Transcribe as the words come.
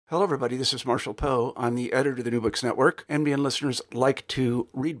Hello, everybody. This is Marshall Poe. I'm the editor of the New Books Network. NBN listeners like to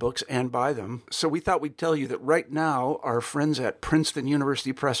read books and buy them. So we thought we'd tell you that right now, our friends at Princeton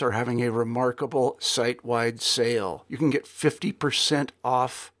University Press are having a remarkable site-wide sale. You can get 50%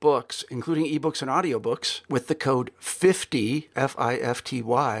 off books, including ebooks and audiobooks, with the code 50,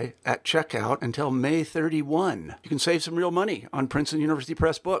 F-I-F-T-Y, at checkout until May 31. You can save some real money on Princeton University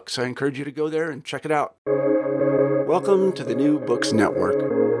Press books. I encourage you to go there and check it out. Welcome to the New Books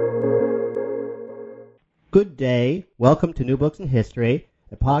Network. Good day. Welcome to New Books in History,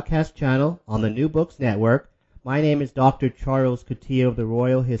 a podcast channel on the New Books Network. My name is Dr. Charles Coutinho of the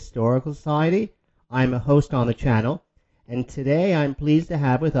Royal Historical Society. I'm a host on the channel, and today I'm pleased to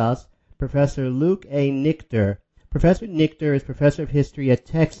have with us Professor Luke A. Nichter. Professor Nichter is Professor of History at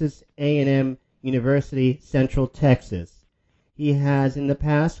Texas A&M University, Central Texas. He has in the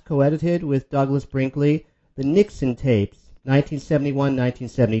past co-edited with Douglas Brinkley the Nixon tapes,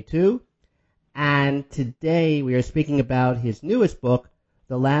 1971-1972, and today we are speaking about his newest book,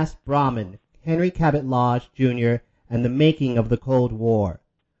 The Last Brahmin, Henry Cabot Lodge, Jr., and the Making of the Cold War.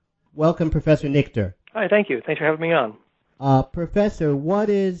 Welcome, Professor Nichter. Hi, thank you. Thanks for having me on. Professor, what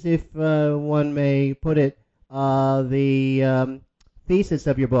is, if one may put it, the thesis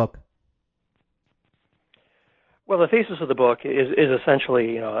of your book? Well, the thesis of the book is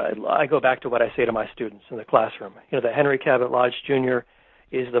essentially, I go back to what I say to my students in the classroom. That Henry Cabot Lodge, Jr.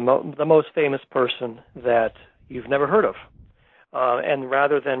 is the most famous person that you've never heard of. And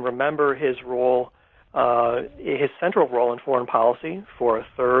rather than remember his role, his central role in foreign policy for a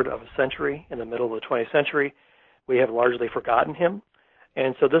third of a century in the middle of the 20th century, we have largely forgotten him.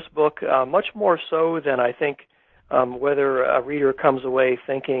 And so this book, much more so than I think whether a reader comes away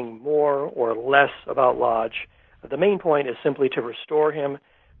thinking more or less about Lodge, the main point is simply to restore him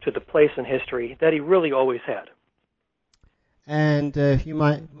to the place in history that he really always had. And if you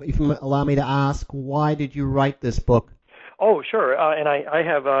might allow me to ask, why did you write this book? Oh, sure. And I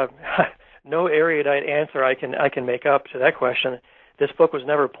have no erudite answer I can make up to that question. This book was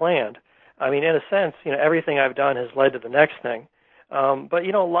never planned. I mean, in a sense, everything I've done has led to the next thing. But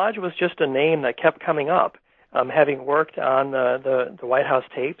Lodge was just a name that kept coming up. Having worked on the White House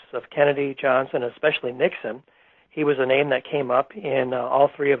tapes of Kennedy, Johnson, and especially Nixon, he was a name that came up in all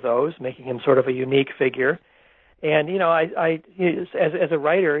three of those, making him sort of a unique figure. And, as a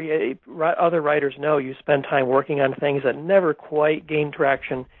writer, other writers know you spend time working on things that never quite gain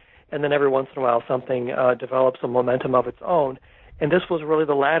traction, and then every once in a while something develops a momentum of its own. And this was really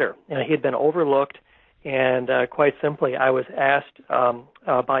the latter. He had been overlooked, and quite simply, I was asked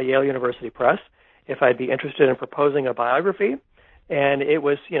by Yale University Press if I'd be interested in proposing a biography. And it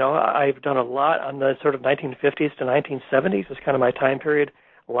was, I've done a lot on the sort of 1950s to 1970s. It's kind of my time period.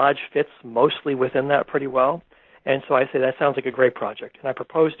 Lodge fits mostly within that pretty well. And so I say that sounds like a great project. And I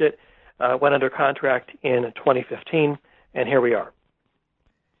proposed it, went under contract in 2015, and here we are.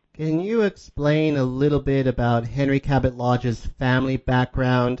 Can you explain a little bit about Henry Cabot Lodge's family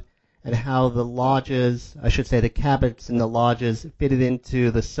background and how the lodges, I should say the Cabots and the lodges, fitted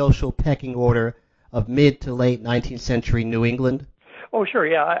into the social pecking order of mid to late 19th century New England? Oh, sure,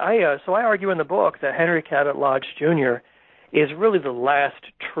 yeah. So I argue in the book that Henry Cabot Lodge, Jr. is really the last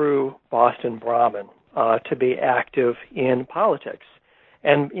true Boston Brahmin to be active in politics.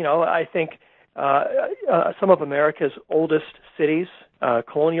 And, I think some of America's oldest cities,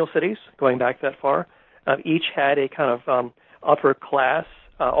 colonial cities, going back that far, each had a kind of upper class,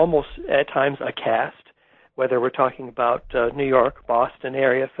 almost at times a caste, whether we're talking about New York, Boston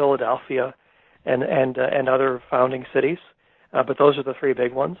area, Philadelphia, and other founding cities. But those are the three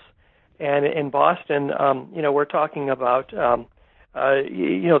big ones. And in Boston, we're talking about,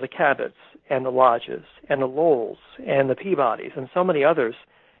 the Cabots and the Lodges and the Lowells and the Peabodys and so many others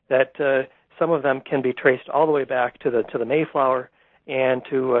that some of them can be traced all the way back to the Mayflower and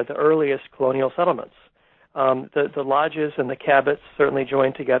to the earliest colonial settlements. The Lodges and the Cabots certainly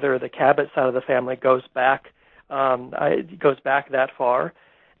joined together. The Cabot side of the family goes back that far.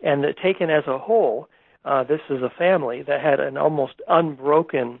 And taken as a whole, this is a family that had an almost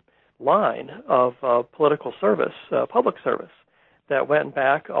unbroken line of political service, public service, that went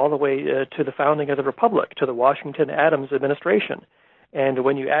back all the way to the founding of the Republic, to the Washington Adams administration. And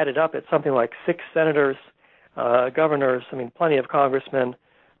when you add it up, it's something like 6 senators, governors, plenty of congressmen,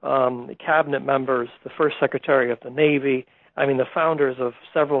 cabinet members, the first Secretary of the Navy, the founders of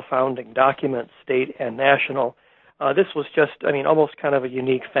several founding documents, state and national. This was just, almost kind of a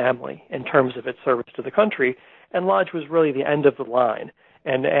unique family in terms of its service to the country, and Lodge was really the end of the line.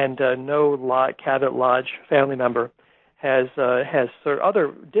 And no Cabot Lodge family member has sort of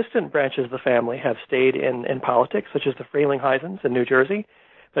other distant branches of the family have stayed in politics, such as the Frelinghuygens in New Jersey,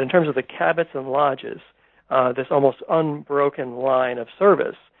 But in terms of the Cabots and lodges, this almost unbroken line of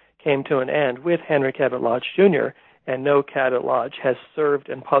service came to an end with Henry Cabot Lodge Jr., and no Cabot Lodge has served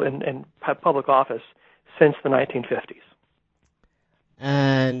in public office since the 1950s.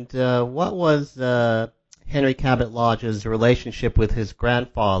 And what was Henry Cabot Lodge's relationship with his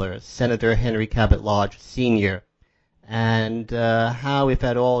grandfather, Senator Henry Cabot Lodge Sr., and how, if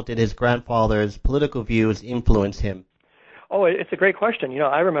at all, did his grandfather's political views influence him? Oh, it's a great question.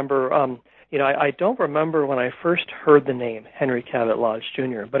 I remember, I don't remember when I first heard the name Henry Cabot Lodge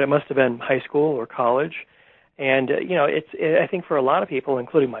Jr., but it must have been high school or college. And, I think for a lot of people,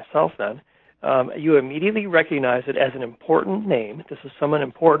 including myself then, you immediately recognize it as an important name. This is someone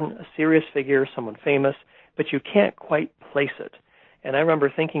important, a serious figure, someone famous, but you can't quite place it. And I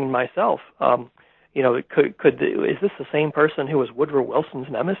remember thinking to myself, is this the same person who was Woodrow Wilson's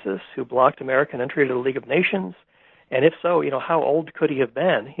nemesis, who blocked American entry to the League of Nations? And if so, how old could he have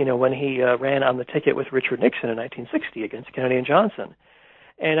been, when he ran on the ticket with Richard Nixon in 1960 against Kennedy and Johnson?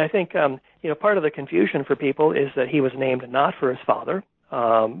 And I think, part of the confusion for people is that he was named not for his father,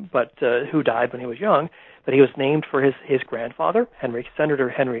 but who died when he was young, but he was named for his grandfather, Senator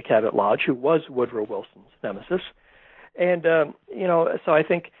Henry Cabot Lodge, who was Woodrow Wilson's nemesis. And, so I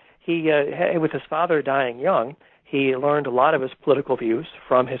think he, with his father dying young, he learned a lot of his political views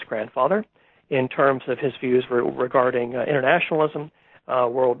from his grandfather in terms of his views regarding internationalism,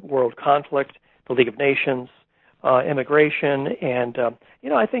 world conflict, the League of Nations, immigration, and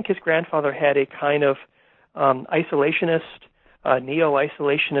I think his grandfather had a kind of isolationist,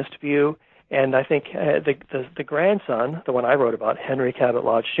 neo-isolationist view, and I think the grandson, the one I wrote about, Henry Cabot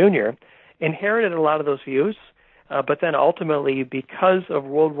Lodge Jr., inherited a lot of those views, but then ultimately, because of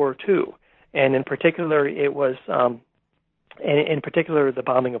World War II, and in particular, it was in particular the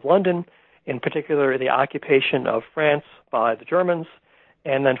bombing of London, in particular the occupation of France by the Germans,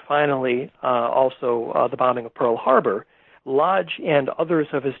 and then finally also the bombing of Pearl Harbor, Lodge and others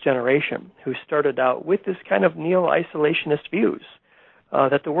of his generation who started out with this kind of neo-isolationist views,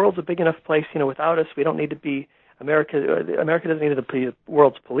 that the world's a big enough place, without us, we don't need to be, America doesn't need to be the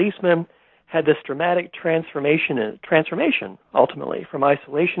world's policeman, had this dramatic transformation, ultimately, from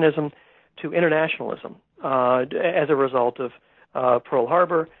isolationism to internationalism as a result of Pearl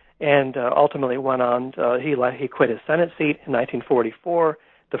Harbor, and ultimately went on, he quit his Senate seat in 1944,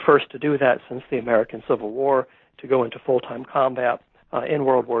 the first to do that since the American Civil War, to go into full-time combat in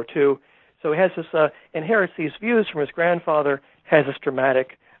World War II. So he has this, inherits these views from his grandfather, has this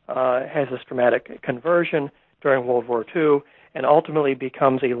dramatic conversion during World War II, and ultimately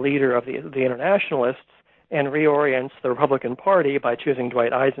becomes a leader of the Internationalists and reorients the Republican Party by choosing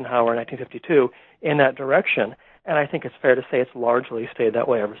Dwight Eisenhower in 1952 in that direction. And I think it's fair to say it's largely stayed that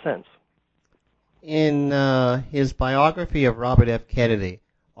way ever since. In his biography of Robert F. Kennedy,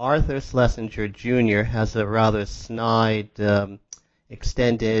 Arthur Schlesinger Jr. has a rather snide,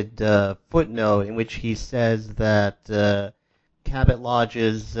 extended footnote in which he says that Cabot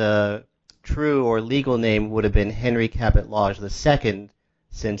Lodge's true or legal name would have been Henry Cabot Lodge II,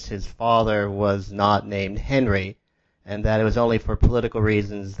 since his father was not named Henry, and that it was only for political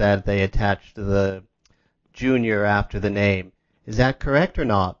reasons that they attached the Junior after the name. Is that correct or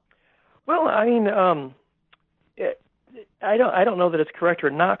not? Well, I mean, I don't know that it's correct or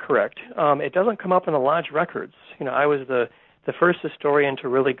not correct. It doesn't come up in the Lodge records. I was the first historian to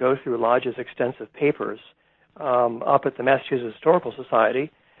really go through Lodge's extensive papers up at the Massachusetts Historical Society.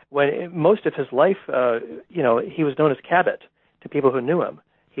 When most of his life, he was known as Cabot to people who knew him.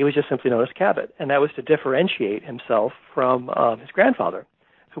 He was just simply known as Cabot, and that was to differentiate himself from his grandfather,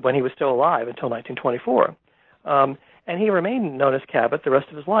 who, when he was still alive until 1924. And he remained known as Cabot the rest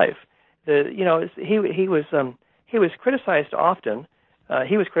of his life. He was criticized often.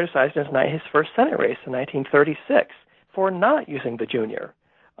 He was criticized in his first Senate race in 1936 for not using the Junior,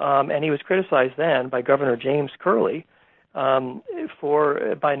 and he was criticized then by Governor James Curley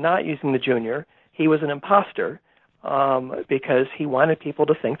by not using the Junior. He was an imposter because he wanted people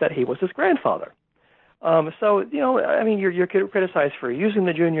to think that he was his grandfather. You're criticized for using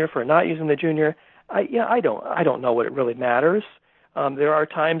the Junior, for not using the Junior. I don't know what it really matters. There are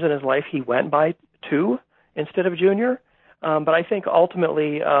times in his life he went by two instead of Junior, but I think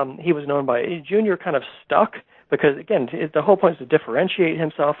ultimately he was known by Junior. Kind of stuck because, again, the whole point is to differentiate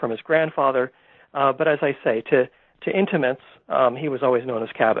himself from his grandfather. But as I say, to intimates, he was always known as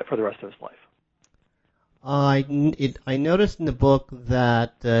Cabot for the rest of his life. I noticed in the book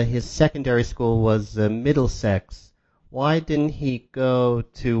that his secondary school was Middlesex. Why didn't he go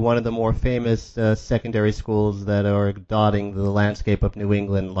to one of the more famous secondary schools that are dotting the landscape of New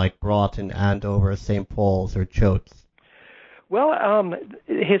England, like Broughton, Andover, St. Paul's, or Choate's? Well,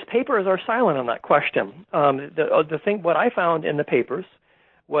 his papers are silent on that question. What I found in the papers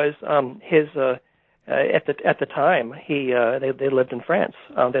was his. At the time, they lived in France.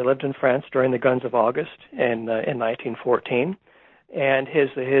 They lived in France during the Guns of August in 1914, and his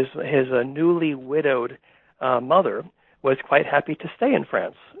newly widowed mother was quite happy to stay in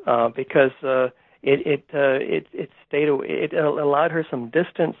France because it allowed her some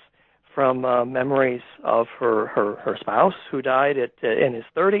distance from memories of her spouse who died in his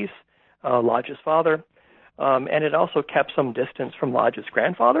 30s, Lodge's father, and it also kept some distance from Lodge's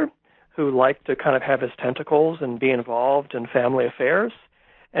grandfather, who liked to kind of have his tentacles and be involved in family affairs.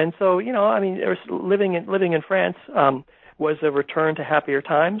 And so, living in France was a return to happier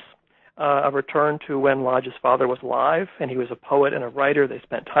times, a return to when Lodge's father was alive, and he was a poet and a writer. They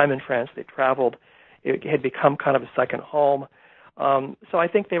spent time in France. They traveled. It had become kind of a second home. So I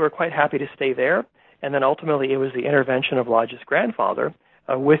think they were quite happy to stay there. And then ultimately it was the intervention of Lodge's grandfather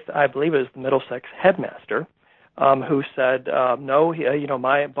with, I believe it was the Middlesex headmaster, who said, no,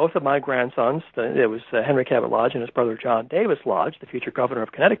 both of my grandsons, it was Henry Cabot Lodge and his brother John Davis Lodge, the future governor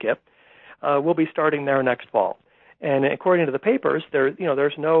of Connecticut, will be starting there next fall. And according to the papers,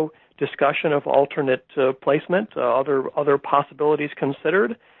 there's no discussion of alternate placement, other possibilities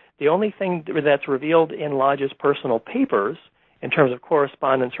considered. The only thing that's revealed in Lodge's personal papers, in terms of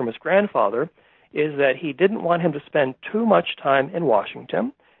correspondence from his grandfather, is that he didn't want him to spend too much time in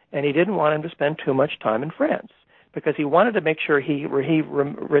Washington, and he didn't want him to spend too much time in France, because he wanted to make sure he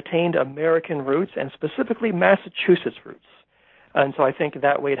retained American roots, and specifically Massachusetts roots. And so I think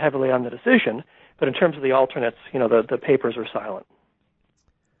that weighed heavily on the decision. But in terms of the alternates, the papers are silent.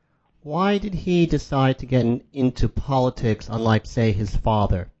 Why did he decide to get into politics, unlike, say, his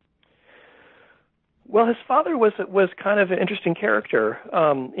father? Well, his father was kind of an interesting character.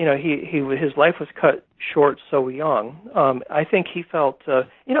 His life was cut short so young. I think he felt,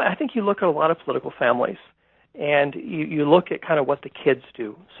 I think you look at a lot of political families, and you look at kind of what the kids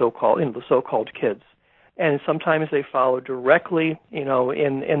do, the so-called kids, and sometimes they follow directly, in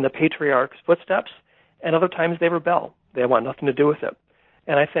the patriarch's footsteps, and other times they rebel. They want nothing to do with it.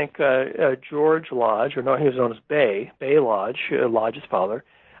 And I think George Lodge, he was known as Bay Lodge, Lodge's father,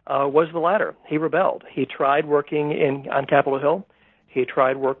 was the latter. He rebelled. He tried working on Capitol Hill. He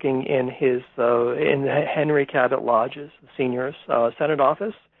tried working in in Henry Cabot Lodge's senior's Senate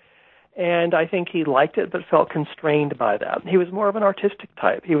office, and I think he liked it but felt constrained by that. He was more of an artistic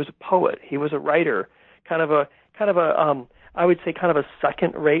type. He was a poet. He was a writer, kind of a I would say kind of a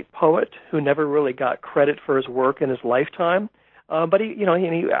second-rate poet who never really got credit for his work in his lifetime. But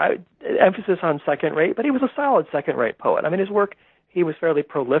emphasis on second-rate, but he was a solid second-rate poet. I mean, his work. He was fairly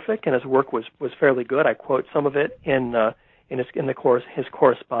prolific, and his work was fairly good. I quote some of it in his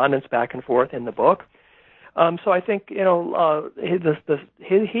correspondence back and forth in the book. So I think he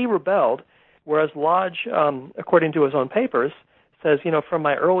rebelled, whereas Lodge, according to his own papers, says from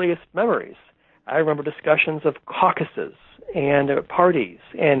my earliest memories, I remember discussions of caucuses and parties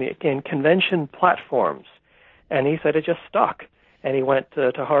and convention platforms, and he said it just stuck. And he went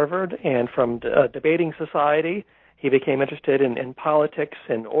to Harvard, and from a debating society, he became interested in politics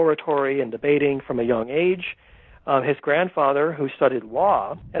and oratory and debating from a young age. His grandfather, who studied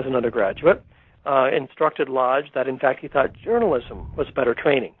law as an undergraduate, instructed Lodge that, in fact, he thought journalism was better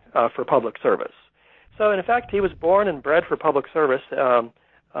training for public service. So, in fact, he was born and bred for public service from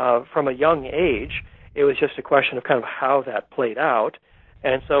a young age. It was just a question of kind of how that played out.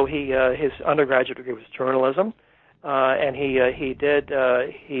 And so his undergraduate degree was journalism. And he did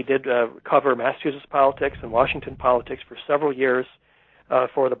cover Massachusetts politics and Washington politics for several years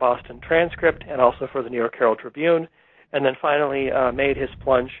for the Boston Transcript and also for the New York Herald Tribune, and then finally made his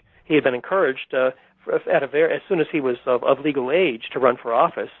plunge. He had been encouraged as soon as he was of legal age to run for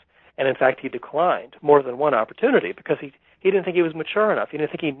office, and in fact he declined more than one opportunity because he didn't think he was mature enough. He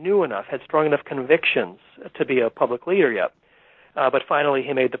didn't think he knew enough, had strong enough convictions to be a public leader yet. But finally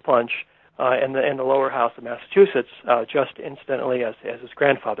he made the plunge. In the lower house of Massachusetts, just incidentally as his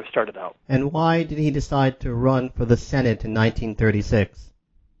grandfather started out. And why did he decide to run for the Senate in 1936?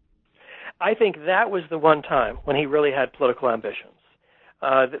 I think that was the one time when he really had political ambitions.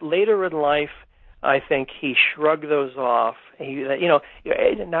 Later in life, I think he shrugged those off.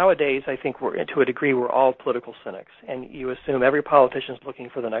 Nowadays, I think to a degree we're all political cynics, and you assume every politician is looking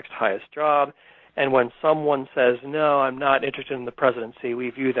for the next highest job. And when someone says, no, I'm not interested in the presidency, we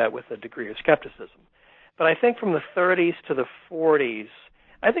view that with a degree of skepticism. But I think from the 30s to the 40s,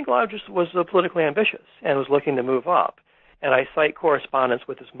 I think Lodge was politically ambitious and was looking to move up. And I cite correspondence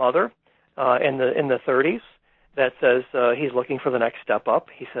with his mother in the 30s that says he's looking for the next step up.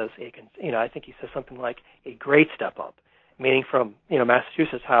 He says, I think he says something like a great step up, meaning from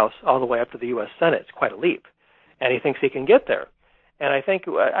Massachusetts House all the way up to the U.S. Senate. It's quite a leap, and he thinks he can get there. And I think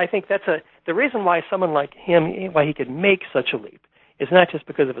that's the reason why someone like him, why he could make such a leap, is not just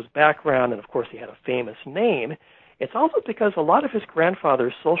because of his background, and of course he had a famous name. It's also because a lot of his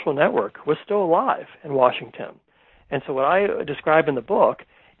grandfather's social network was still alive in Washington. And so what I describe in the book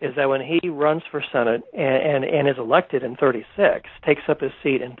is that when he runs for Senate and is elected in 36, takes up his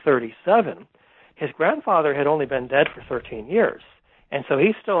seat in 37, his grandfather had only been dead for 13 years. And so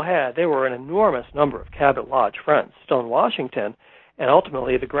there were an enormous number of Cabot Lodge friends still in Washington, and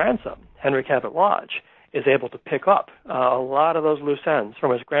ultimately the grandson, Henry Cabot Lodge, is able to pick up a lot of those loose ends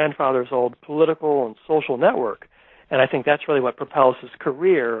from his grandfather's old political and social network. And I think that's really what propels his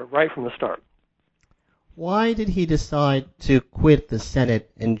career right from the start. Why did he decide to quit the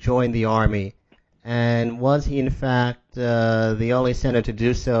Senate and join the Army? And was he, in fact, the only senator to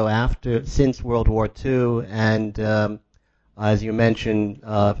do so since World War II and, as you mentioned,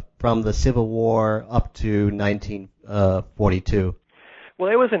 from the Civil War up to 1942? Well,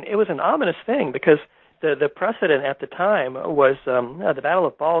 it was an ominous thing because the precedent at the time was the Battle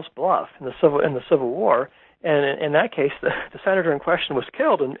of Ball's Bluff in the Civil War, and in that case, the senator in question was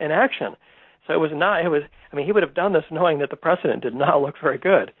killed in action. So he would have done this knowing that the precedent did not look very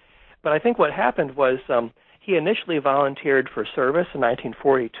good. But I think what happened was he initially volunteered for service in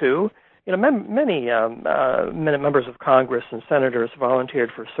 1942. Many members of Congress and senators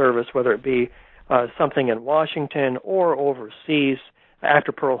volunteered for service, whether it be something in Washington or overseas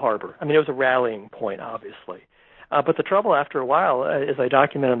after Pearl Harbor. It was a rallying point, obviously. But the trouble after a while, as I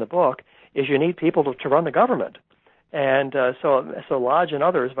document in the book, is you need people to run the government. And so Lodge and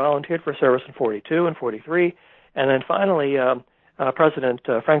others volunteered for service in 42 and 43, and then finally President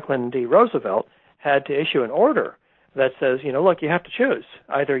Franklin D. Roosevelt had to issue an order that says, look, you have to choose.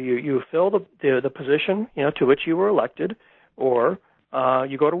 Either you fill the position, to which you were elected, or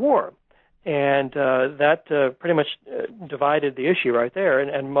you go to war. And that pretty much divided the issue right there,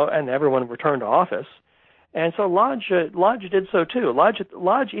 and everyone returned to office. And so Lodge did so too.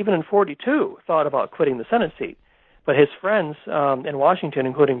 Lodge even in 42 thought about quitting the Senate seat. But his friends in Washington,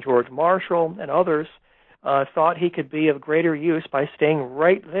 including George Marshall and others, thought he could be of greater use by staying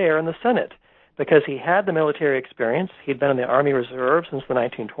right there in the Senate because he had the military experience. He'd been in the Army Reserve since the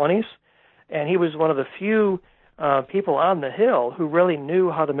 1920s, and he was one of the few people on the Hill who really knew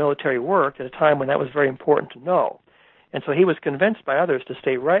how the military worked at a time when that was very important to know. And so he was convinced by others to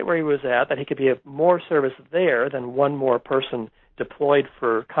stay right where he was at, that he could be of more service there than one more person deployed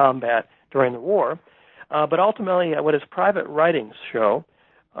for combat during the war. But ultimately, what his private writings show,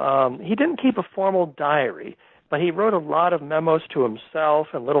 he didn't keep a formal diary, but he wrote a lot of memos to himself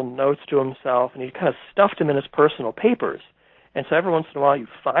and little notes to himself, and he kind of stuffed them in his personal papers. And so every once in a while you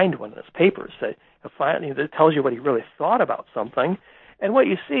find one of his papers that tells you what he really thought about something. And what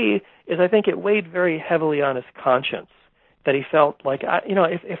you see is I think it weighed very heavily on his conscience, that he felt like,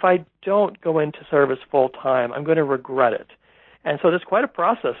 if I don't go into service full time, I'm going to regret it. And so there's quite a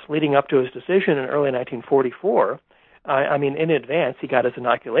process leading up to his decision in early 1944. In advance, he got his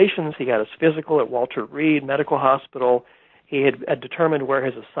inoculations, he got his physical at Walter Reed Medical Hospital. He had determined where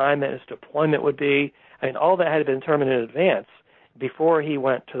his assignment, his deployment would be. All that had been determined in advance before he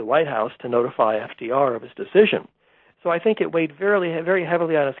went to the White House to notify FDR of his decision. So I think it weighed very, very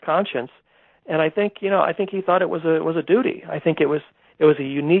heavily on his conscience, and I think he thought it was a duty. I think it was a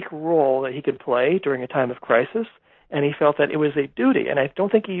unique role that he could play during a time of crisis. And he felt that it was a duty, and I don't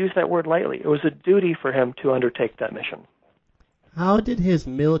think he used that word lightly. It was a duty for him to undertake that mission. How did his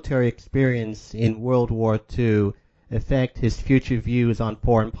military experience in World War II affect his future views on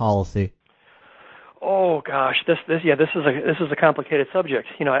foreign policy? Oh gosh, this is a complicated subject.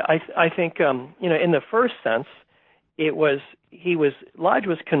 I think in the first sense, Lodge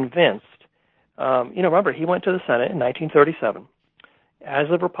was convinced. Remember, he went to the Senate in 1937. As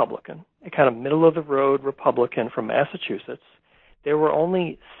a Republican, a kind of middle-of-the-road Republican from Massachusetts. There were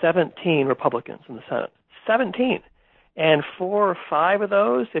only 17 Republicans in the Senate. 17. And 4 or 5 of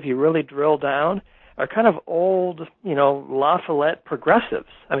those, if you really drill down, are kind of old, Lafayette progressives.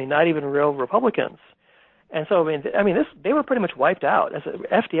 Not even real Republicans. And so, they were pretty much wiped out.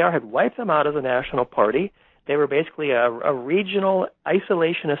 FDR had wiped them out of the National Party. They were basically a regional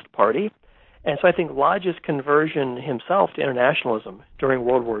isolationist party. And so I think Lodge's conversion himself to internationalism during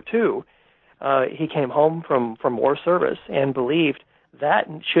World War II, he came home from war service and believed that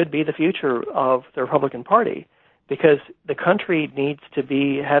should be the future of the Republican Party because the country needs to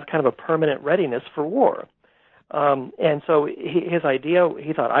have kind of a permanent readiness for war. And so his idea,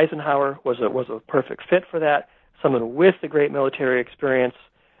 he thought Eisenhower was a perfect fit for that, someone with the great military experience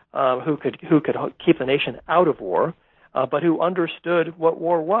who could keep the nation out of war. but who understood what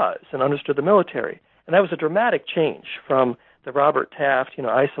war was and understood the military. And that was a dramatic change from the Robert Taft,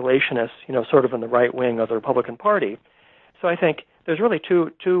 isolationist, sort of in the right wing of the Republican Party. So I think there's really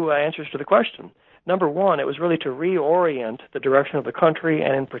two answers to the question. Number one, it was really to reorient the direction of the country,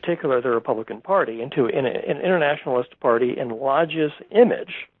 and in particular the Republican Party, into an internationalist party in Lodge's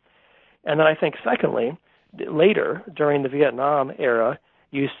image. And then I think, secondly, later, during the Vietnam era,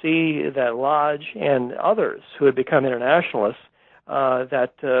 you see that Lodge and others who had become internationalists,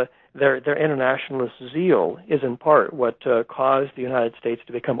 that their internationalist zeal is in part what caused the United States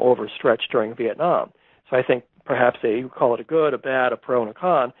to become overstretched during Vietnam. So I think perhaps you call it a good, a bad, a pro, and a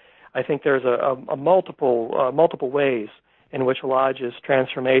con. I think there's a multiple ways in which Lodge's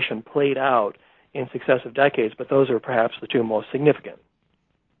transformation played out in successive decades, but those are perhaps the two most significant.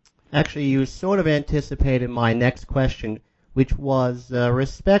 Actually, you sort of anticipated my next question, which was,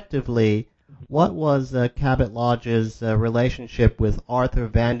 respectively, what was Cabot Lodge's relationship with Arthur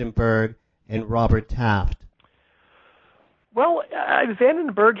Vandenberg and Robert Taft? Well,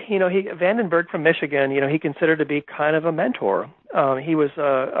 Vandenberg from Michigan, he considered to be kind of a mentor. He was,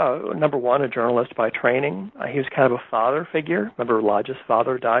 number one, a journalist by training. He was kind of a father figure. Remember, Lodge's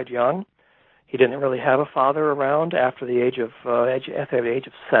father died young. He didn't really have a father around after the age of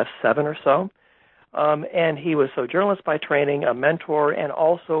 7 or so. And he was a journalist by training, a mentor, and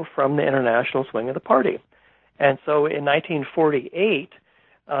also from the international swing of the party. And so in 1948,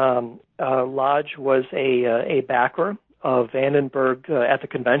 Lodge was a backer of Vandenberg at the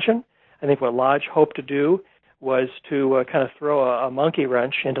convention. I think what Lodge hoped to do was to kind of throw a monkey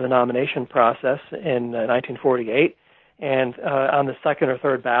wrench into the nomination process in 1948, and on the second or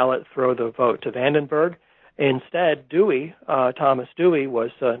third ballot throw the vote to Vandenberg. Instead, Thomas Dewey, was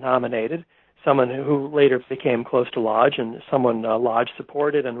nominated, someone who later became close to Lodge and someone Lodge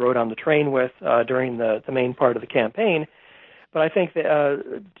supported and rode on the train with during the main part of the campaign. But I think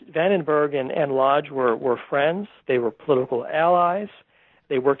that Vandenberg and Lodge were friends. They were political allies.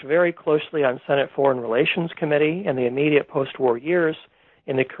 They worked very closely on Senate Foreign Relations Committee in the immediate post-war years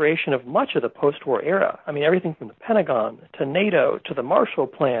in the creation of much of the post-war era. I mean, everything from the Pentagon to NATO to the Marshall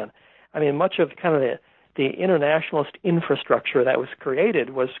Plan. I mean, much of kind of the internationalist infrastructure that was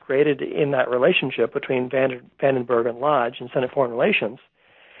created in that relationship between Vandenberg and Lodge in Senate Foreign Relations,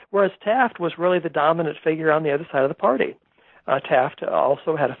 whereas Taft was really the dominant figure on the other side of the party. Taft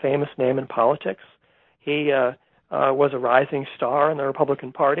also had a famous name in politics. He was a rising star in the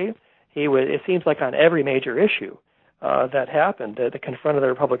Republican Party. It seems like on every major issue that happened that confronted the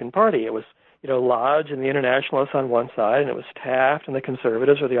Republican Party, it was Lodge and the internationalists on one side, and it was Taft and the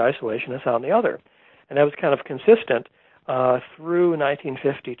conservatives or the isolationists on the other. And that was kind of consistent through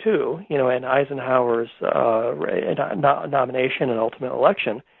 1952, and Eisenhower's nomination and ultimate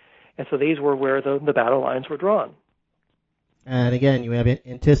election. And so these were where the battle lines were drawn. And again, you have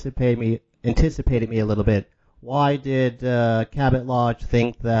anticipated me a little bit. Why did Cabot Lodge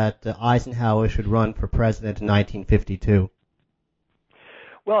think that Eisenhower should run for president in 1952?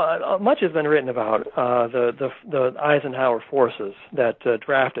 Well, much has been written about the Eisenhower forces that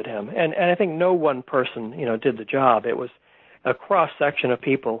drafted him, and I think no one person did the job. It was a cross section of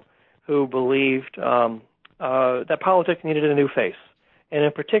people who believed that politics needed a new face, and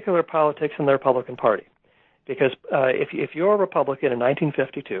in particular politics in the Republican Party, because if you're a Republican in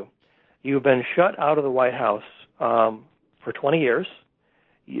 1952, you've been shut out of the White House for 20 years.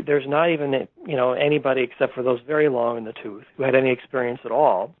 There's not even anybody except for those very long in the tooth who had any experience at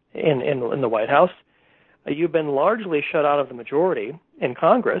all in the White House. You've been largely shut out of the majority in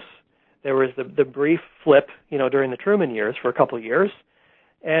Congress. There was the brief flip, during the Truman years for a couple of years.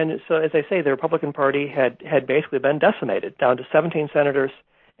 And so, as I say, the Republican Party had basically been decimated down to 17 senators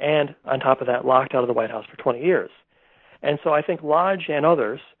and, on top of that, locked out of the White House for 20 years. And so I think Lodge and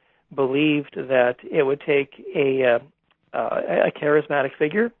others believed that it would take a charismatic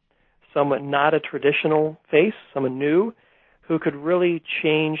figure, someone not a traditional face, someone new, who could really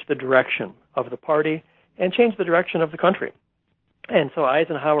change the direction of the party and change the direction of the country. And so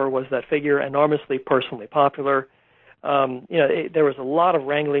Eisenhower was that figure, enormously personally popular. There was a lot of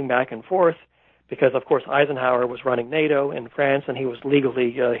wrangling back and forth because, of course, Eisenhower was running NATO in France, and he was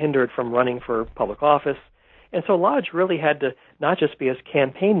legally hindered from running for public office. And so Lodge really had to not just be his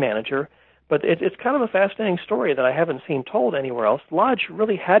campaign manager, but it's kind of a fascinating story that I haven't seen told anywhere else. Lodge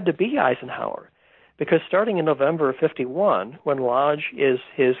really had to be Eisenhower, because starting in November of 51, when Lodge is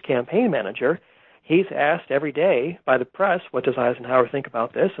his campaign manager, he's asked every day by the press, what does Eisenhower think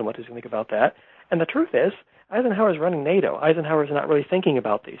about this and what does he think about that? And the truth is, Eisenhower's running NATO. Eisenhower's not really thinking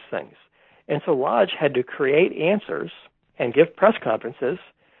about these things. And so Lodge had to create answers and give press conferences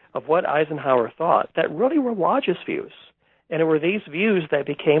of what Eisenhower thought that really were Lodge's views. And it were these views that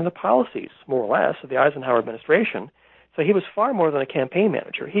became the policies, more or less, of the Eisenhower administration. So he was far more than a campaign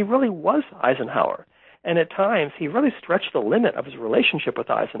manager. He really was Eisenhower. And at times, he really stretched the limit of his relationship with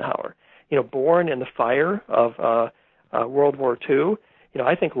Eisenhower. Born in the fire of World War II,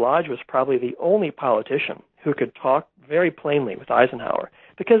 I think Lodge was probably the only politician who could talk very plainly with Eisenhower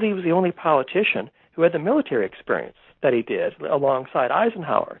because he was the only politician who had the military experience that he did alongside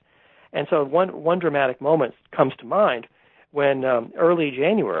Eisenhower. And so one dramatic moment comes to mind when early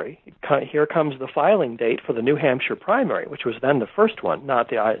January, here comes the filing date for the New Hampshire primary, which was then the first one, not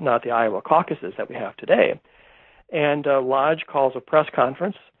the Iowa caucuses that we have today. And Lodge calls a press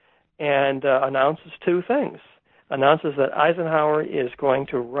conference and announces two things. Announces that Eisenhower is going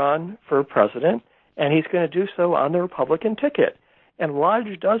to run for president, and he's going to do so on the Republican ticket. And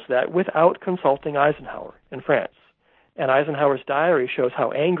Lodge does that without consulting Eisenhower in France. And Eisenhower's diary shows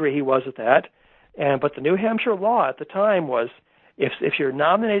how angry he was at that. But the New Hampshire law at the time was if you're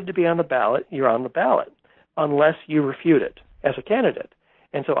nominated to be on the ballot, you're on the ballot, unless you refute it as a candidate.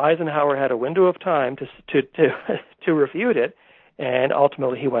 And so Eisenhower had a window of time to refute it, and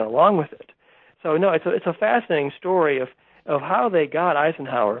ultimately he went along with it. So no, it's a fascinating story of how they got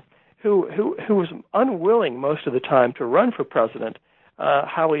Eisenhower, who was unwilling most of the time to run for president,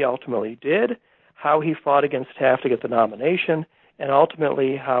 how he ultimately did, how he fought against Taft to get the nomination, and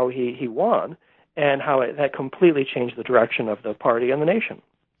ultimately how he won, and how that completely changed the direction of the party and the nation.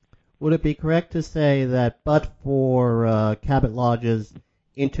 Would it be correct to say that but for Cabot Lodge's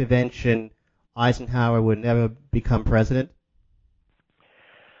intervention, Eisenhower would never become president?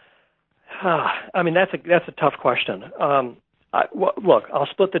 I mean, that's a tough question. Look, I'll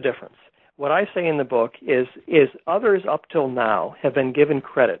split the difference. What I say in the book is others up till now have been given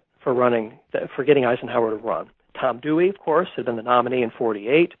credit for getting Eisenhower to run. Tom Dewey, of course, had been the nominee in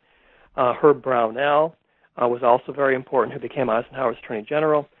 1948. Herb Brownell was also very important, who became Eisenhower's Attorney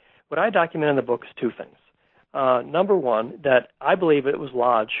General. What I document in the book is two things. Number one, that I believe it was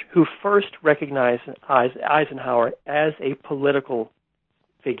Lodge who first recognized Eisenhower as a political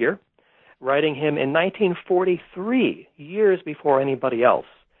figure, writing him in 1943, years before anybody else.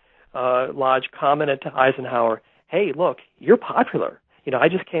 Lodge commented to Eisenhower, "Hey, look, you're popular. I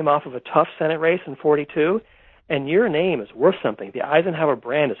just came off of a tough Senate race in 1942, and your name is worth something. The Eisenhower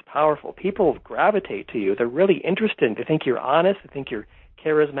brand is powerful. People gravitate to you. They're really interested. They think you're honest. They think you're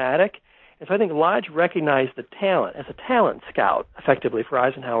charismatic." And so I think Lodge recognized the talent as a talent scout, effectively, for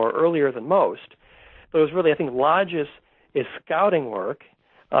Eisenhower earlier than most. But it was really, I think, Lodge's scouting work,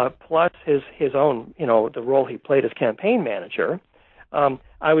 plus his own, the role he played as campaign manager,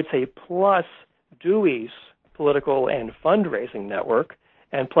 I would say, plus Dewey's political and fundraising network,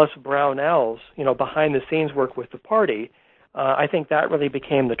 and plus Brownell's, behind-the-scenes work with the party, I think that really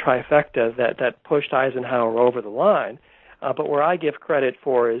became the trifecta that pushed Eisenhower over the line. But where I give credit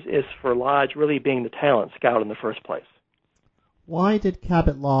is for Lodge really being the talent scout in the first place. Why did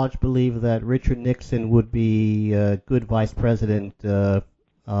Cabot Lodge believe that Richard Nixon would be a good vice president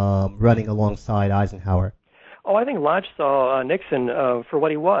running alongside Eisenhower? Oh, I think Lodge saw Nixon for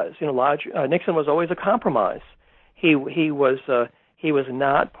what he was. Nixon was always a compromise. He was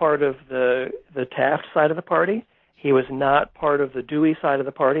not part of the Taft side of the party. He was not part of the Dewey side of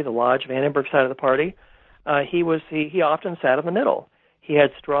the party, the Lodge-Vandenberg side of the party. He often sat in the middle. He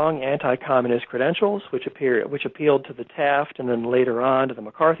had strong anti-communist credentials, which appealed to the Taft and then later on to the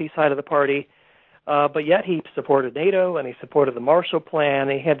McCarthy side of the party. But yet he supported NATO and he supported the Marshall Plan.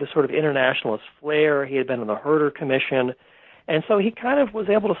 He had this sort of internationalist flair. He had been on the Herter Commission. And so he kind of was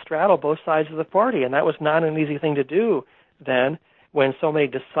able to straddle both sides of the party, and that was not an easy thing to do then when so many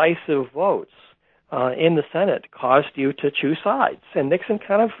decisive votes in the Senate caused you to choose sides. And Nixon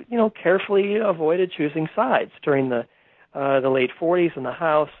kind of, carefully avoided choosing sides during the late 40s in the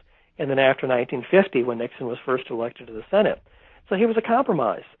House and then after 1950 when Nixon was first elected to the Senate. So he was a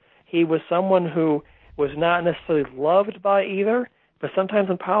compromise. He was someone who was not necessarily loved by either, but sometimes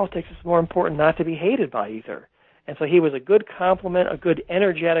in politics it's more important not to be hated by either. And so he was a good complement, a good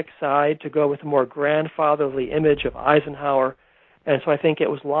energetic side to go with a more grandfatherly image of Eisenhower. And so I think it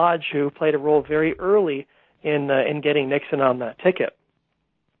was Lodge who played a role very early in getting Nixon on that ticket.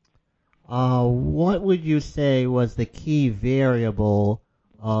 What would you say was the key variable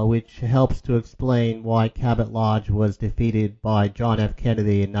which helps to explain why Cabot Lodge was defeated by John F.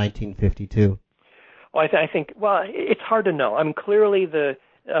 Kennedy in 1952? Well, I think, it's hard to know. I mean, clearly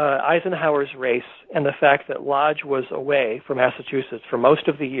Eisenhower's race and the fact that Lodge was away from Massachusetts for most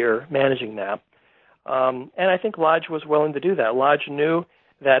of the year managing that, and I think Lodge was willing to do that. Lodge knew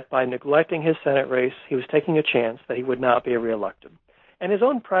that by neglecting his Senate race, he was taking a chance that he would not be reelected. And his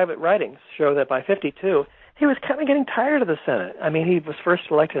own private writings show that by 52, he was kind of getting tired of the Senate. I mean, he was first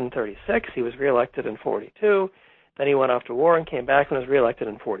elected in 36. He was reelected in 42. Then he went off to war and came back and was reelected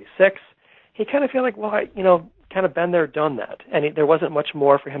in 46. He kind of felt like, well, kind of been there, done that. And there wasn't much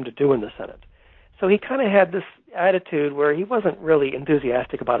more for him to do in the Senate. So he kind of had this attitude where he wasn't really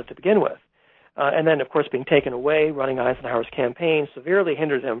enthusiastic about it to begin with. And then, of course, being taken away, running Eisenhower's campaign severely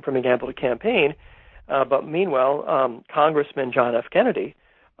hindered him from being able to campaign. But meanwhile, Congressman John F. Kennedy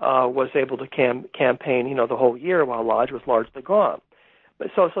was able to campaign, the whole year while Lodge was largely gone.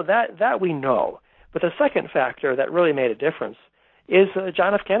 But so that we know. But the second factor that really made a difference is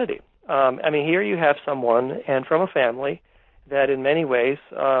John F. Kennedy. Here you have someone and from a family that in many ways,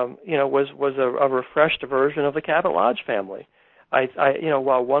 was a refreshed version of the Cabot Lodge family.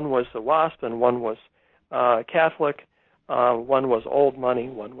 While one was the WASP and one was Catholic, one was old money,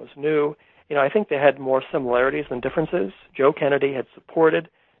 one was new. I think they had more similarities than differences. Joe Kennedy had supported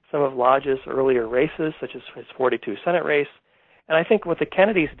some of Lodge's earlier races, such as his 42 Senate race. And I think what the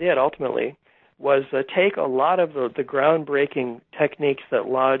Kennedys did ultimately was take a lot of the groundbreaking techniques that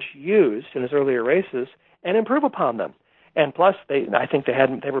Lodge used in his earlier races and improve upon them. And plus, they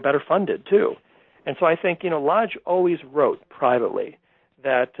were better funded too. And so I think Lodge always wrote privately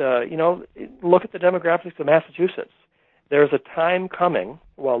that look at the demographics of Massachusetts. There's a time coming.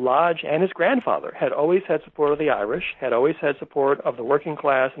 While Lodge and his grandfather had always had support of the Irish, had always had support of the working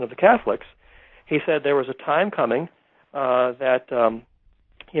class and of the Catholics, he said there was a time coming that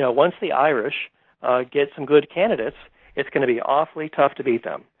once the Irish get some good candidates, it's going to be awfully tough to beat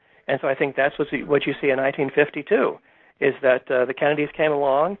them. And so I think that's what you see in 1952, is that the Kennedys came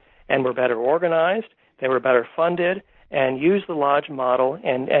along and were better organized, they were better funded, and used the Lodge model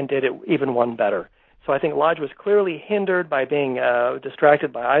and did it even one better. So I think Lodge was clearly hindered by being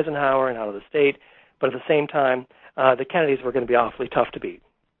distracted by Eisenhower and out of the state, but at the same time, the Kennedys were going to be awfully tough to beat.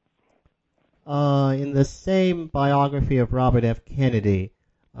 In the same biography of Robert F. Kennedy,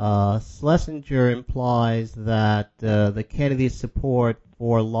 Schlesinger implies that the Kennedys' support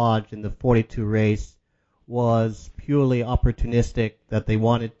for Lodge in the 42 race was purely opportunistic, that they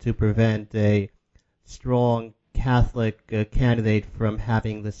wanted to prevent a strong Catholic candidate from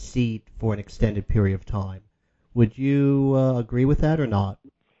having the seat for an extended period of time. Would you agree with that or not?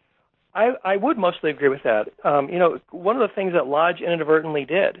 I would mostly agree with that. One of the things that Lodge inadvertently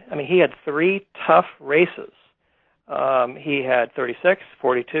did, he had three tough races. He had 36,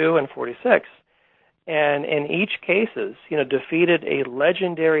 42, and 46. And in each cases, defeated a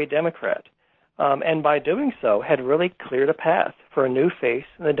legendary Democrat. And by doing so, had really cleared a path for a new face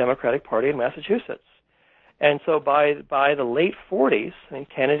in the Democratic Party in Massachusetts. And so by the late 40s,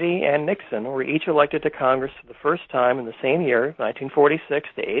 Kennedy and Nixon were each elected to Congress for the first time in the same year, 1946,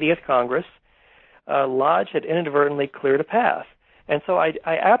 the 80th Congress. Lodge had inadvertently cleared a path. And so I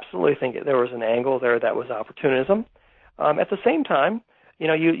absolutely think there was an angle there that was opportunism. At the same time,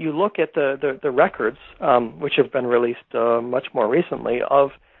 you look at the records, which have been released much more recently, of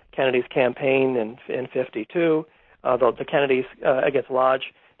Kennedy's campaign in 52, the Kennedys against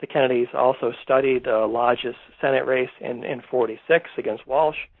Lodge. The Kennedys also studied Lodge's Senate race in 46 against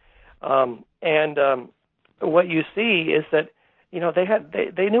Walsh. What you see is that,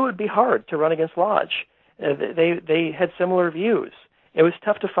 they knew it would be hard to run against Lodge. They had similar views. It was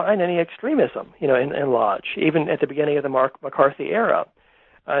tough to find any extremism, in Lodge, even at the beginning of the McCarthy era.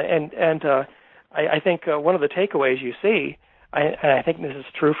 I think one of the takeaways you see, and I think this is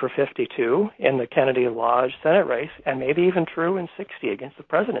true for 52 in the Kennedy-Lodge Senate race, and maybe even true in 60 against the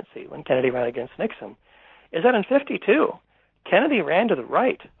presidency when Kennedy ran against Nixon, is that in 52, Kennedy ran to the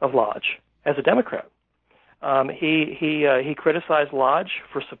right of Lodge as a Democrat. He criticized Lodge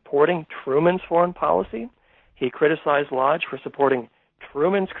for supporting Truman's foreign policy. He criticized Lodge for supporting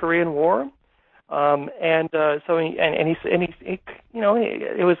Truman's Korean War. It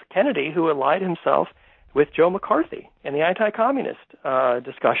was Kennedy who allied himself with Joe McCarthy in the anti-communist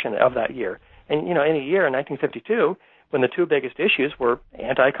discussion of that year. And, in a year in 1952, when the two biggest issues were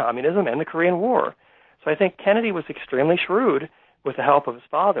anti-communism and the Korean War. So I think Kennedy was extremely shrewd, with the help of his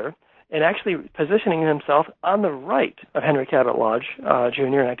father, in actually positioning himself on the right of Henry Cabot Lodge Jr.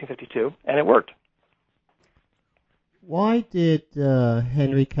 in 1952, and it worked. Why did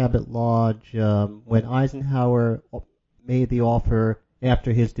Henry Cabot Lodge, when Eisenhower made the offer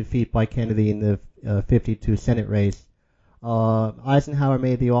after his defeat by Kennedy in the 52 Senate race, Eisenhower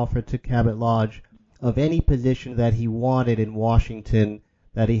made the offer to Cabot Lodge of any position that he wanted in Washington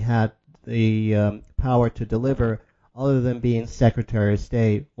that he had the power to deliver, other than being Secretary of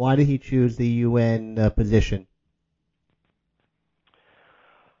State? Why did he choose the UN position?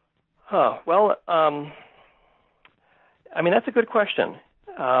 I mean, that's a good question.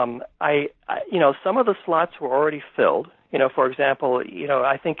 Some of the slots were already filled. For example,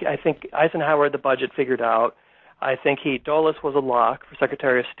 I think Eisenhower had the budget figured out. I think Dulles was a lock for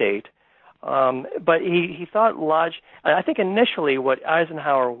Secretary of State. But he thought Lodge, I think initially what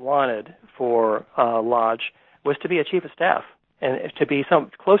Eisenhower wanted for Lodge was to be a chief of staff and to be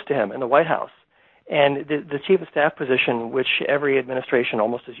close to him in the White House. And the chief of staff position, which every administration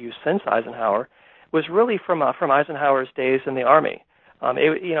almost has used since Eisenhower, was really from Eisenhower's days in the Army.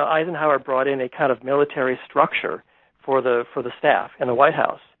 Eisenhower brought in a kind of military structure for the staff in the White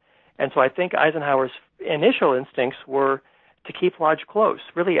House. And so I think Eisenhower's initial instincts were to keep Lodge close,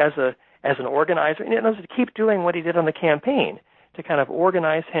 really as an organizer, and to keep doing what he did on the campaign, to kind of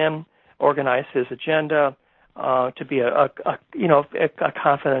organize him, organize his agenda, to be a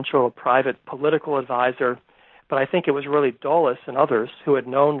confidential, private political advisor. But I think it was really Dulles and others who had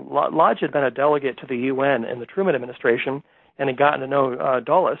known Lodge had been a delegate to the UN in the Truman administration, and had gotten to know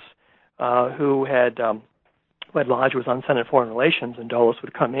Dulles, who had Lodge was on Senate Foreign Relations, and Dulles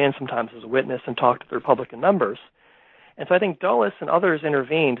would come in sometimes as a witness and talk to the Republican members. And so I think Dulles and others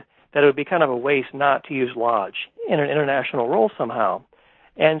intervened that it would be kind of a waste not to use Lodge in an international role somehow.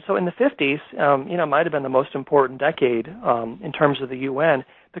 And so in the 50s, might have been the most important decade in terms of the UN,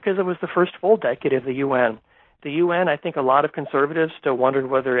 because it was the first full decade of the UN. The UN, I think a lot of conservatives still wondered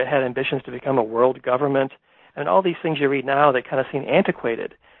whether it had ambitions to become a world government, and all these things you read now that kind of seem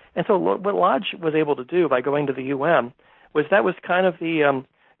antiquated. And so what Lodge was able to do by going to the UN was kind of the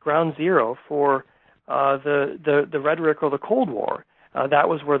ground zero for the rhetoric of the Cold War. That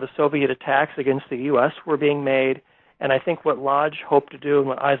was where the Soviet attacks against the U.S. were being made. And I think what Lodge hoped to do and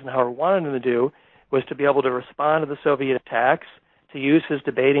what Eisenhower wanted him to do was to be able to respond to the Soviet attacks, to use his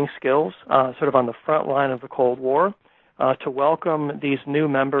debating skills sort of on the front line of the Cold War, to welcome these new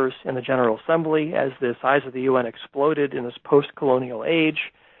members in the General Assembly as the size of the UN exploded in this post-colonial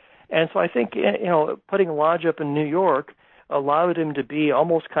age. And so I think, putting Lodge up in New York allowed him to be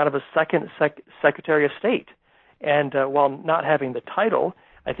almost kind of a second Secretary of State. And while not having the title,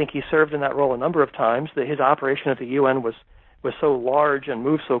 I think he served in that role a number of times. That his operation at the UN was so large and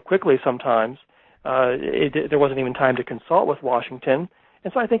moved so quickly sometimes, there wasn't even time to consult with Washington.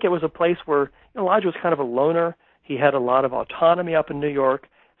 And so I think it was a place where Lodge was kind of a loner. He had a lot of autonomy up in New York.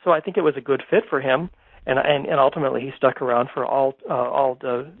 So I think it was a good fit for him. And ultimately he stuck around for all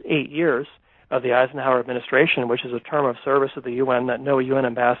the 8 years of the Eisenhower administration, which is a term of service at the UN that no UN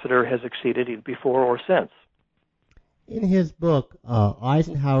ambassador has exceeded either before or since. In his book,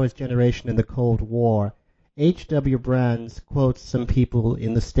 Eisenhower's Generation in the Cold War, H.W. Brands quotes some people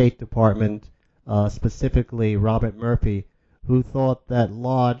in the State Department, specifically Robert Murphy, who thought that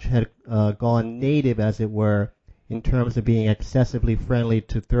Lodge had gone native, as it were, in terms of being excessively friendly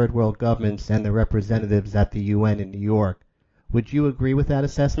to third world governments and their representatives at the UN in New York. Would you agree with that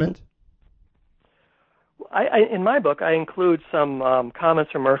assessment? In my book, I include some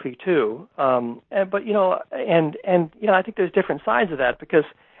comments from Murphy too, I think there's different sides of that, because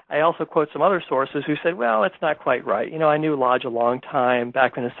I also quote some other sources who said, well, it's not quite right. I knew Lodge a long time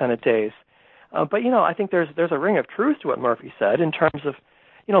back in the Senate days, but I think there's a ring of truth to what Murphy said in terms of,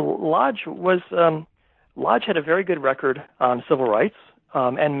 Lodge had a very good record on civil rights,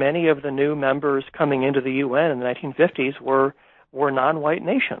 and many of the new members coming into the UN in the 1950s were non-white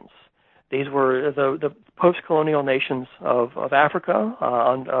nations. These were the post-colonial nations of Africa,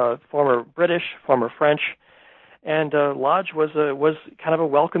 former British, former French, and Lodge was kind of a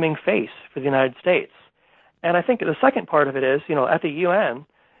welcoming face for the United States. And I think the second part of it is, at the UN,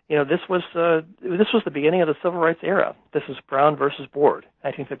 this was the beginning of the Civil Rights era. This was Brown versus Board,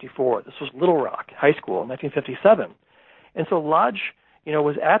 1954. This was Little Rock High School in 1957. And so Lodge,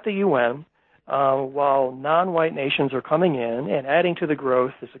 was at the UN while non-white nations are coming in and adding to the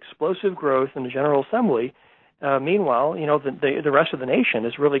growth, this explosive growth in the General Assembly. Meanwhile, the rest of the nation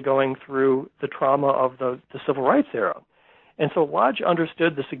is really going through the trauma of the Civil Rights era. And so Lodge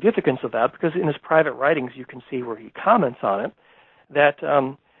understood the significance of that, because in his private writings you can see where he comments on it, that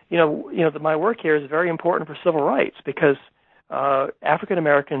that my work here is very important for civil rights, because African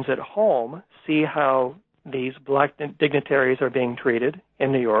Americans at home see how these black dignitaries are being treated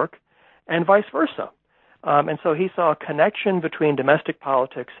in New York, and vice versa. And so he saw a connection between domestic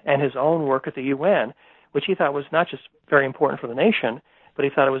politics and his own work at the UN, which he thought was not just very important for the nation, but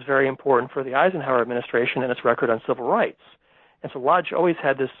he thought it was very important for the Eisenhower administration and its record on civil rights. And so Lodge always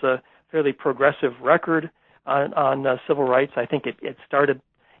had this fairly progressive record on civil rights. I think it started,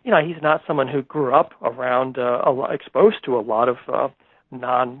 he's not someone who grew up around, exposed to a lot of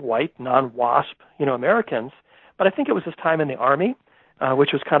non-white, non-WASP, Americans, but I think it was his time in the Army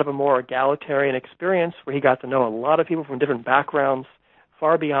which was kind of a more egalitarian experience where he got to know a lot of people from different backgrounds,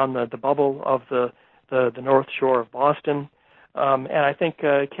 far beyond the bubble of the North Shore of Boston. And I think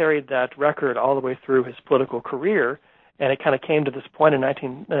carried that record all the way through his political career. And it kind of came to this point in the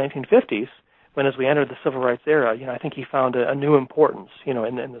 1950s when, as we entered the civil rights era, I think he found a new importance,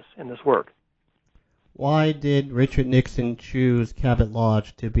 in this work. Why did Richard Nixon choose Cabot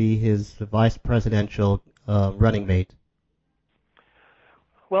Lodge to be his vice presidential running mate?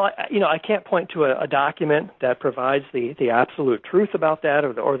 Well, I can't point to a document that provides the absolute truth about that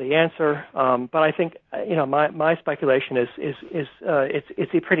or the answer. But I think my speculation is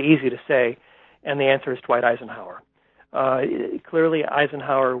it's pretty easy to say, and the answer is Dwight Eisenhower. Clearly,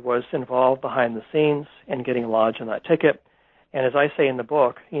 Eisenhower was involved behind the scenes in getting Lodge on that ticket. And as I say in the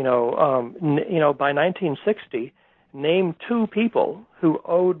book, by 1960, name two people who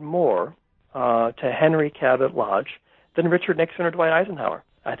owed more to Henry Cabot Lodge than Richard Nixon or Dwight Eisenhower.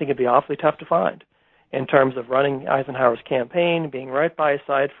 I think it'd be awfully tough to find in terms of running Eisenhower's campaign, being right by his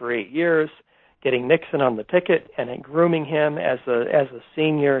side for 8 years, getting Nixon on the ticket, and grooming him as a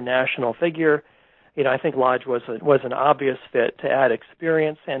senior national figure. I think Lodge was an obvious fit to add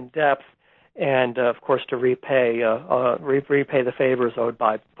experience and depth, and of course to repay the favors owed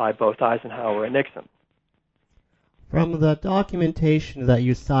by both Eisenhower and Nixon. From the documentation that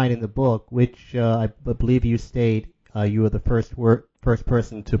you cite in the book, which I believe you state you were the first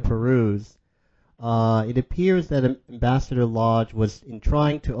person to peruse, it appears that Ambassador Lodge was in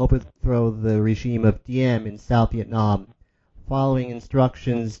trying to overthrow the regime of Diem in South Vietnam, following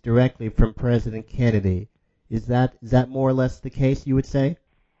instructions directly from President Kennedy. Is that more or less the case, you would say?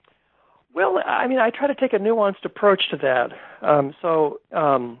 Well, I try to take a nuanced approach to that. So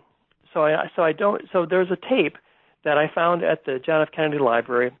there's a tape that I found at the John F. Kennedy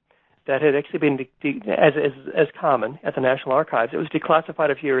Library that had actually been, as common at the National Archives. It was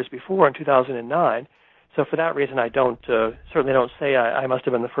declassified a few years before, in 2009. So for that reason, I certainly don't say I must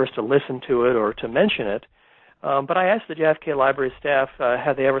have been the first to listen to it or to mention it. But I asked the JFK Library staff,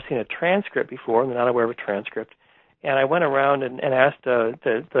 had they ever seen a transcript before, and they're not aware of a transcript. And I went around and asked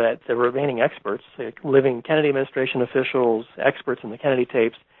the remaining experts, living Kennedy administration officials, experts in the Kennedy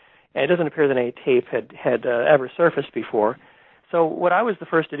tapes, and it doesn't appear that any tape had ever surfaced before. So what I was the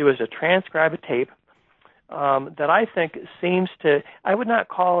first to do is to transcribe a tape that I think seems to, I would not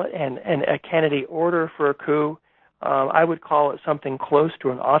call it a Kennedy order for a coup. I would call it something close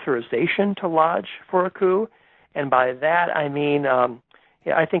to an authorization to lodge for a coup. And by that, I mean,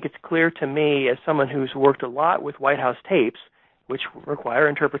 I think it's clear to me, as someone who's worked a lot with White House tapes, which require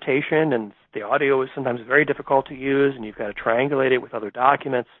interpretation, and the audio is sometimes very difficult to use, and you've got to triangulate it with other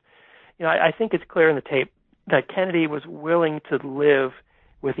documents. I think it's clear in the tape that Kennedy was willing to live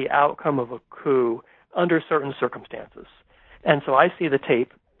with the outcome of a coup under certain circumstances. And so I see the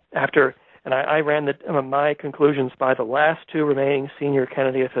tape after, and I ran my conclusions by the last two remaining senior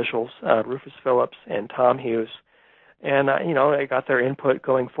Kennedy officials, Rufus Phillips and Tom Hughes. And, I got their input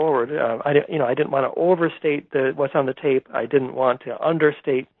going forward. I didn't want to overstate what's on the tape. I didn't want to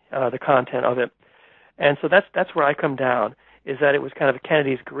understate the content of it. And so that's where I come down, is that it was kind of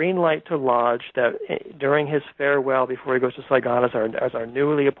Kennedy's green light to Lodge that during his farewell before he goes to Saigon as our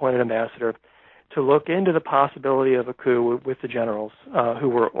newly appointed ambassador, to look into the possibility of a coup with the generals who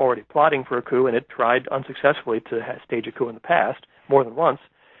were already plotting for a coup and had tried unsuccessfully to stage a coup in the past, more than once,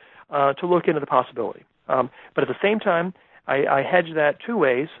 to look into the possibility. But at the same time, I hedge that two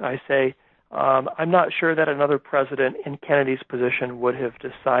ways. I say, I'm not sure that another president in Kennedy's position would have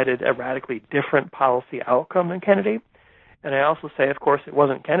decided a radically different policy outcome than Kennedy. And I also say, of course, it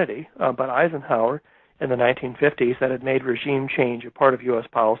wasn't Kennedy, but Eisenhower in the 1950s that had made regime change a part of U.S.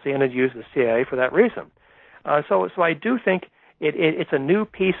 policy and had used the CIA for that reason. So I do think it's a new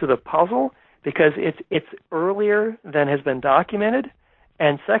piece of the puzzle because it's earlier than has been documented.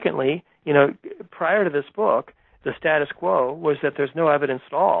 And secondly, prior to this book, the status quo was that there's no evidence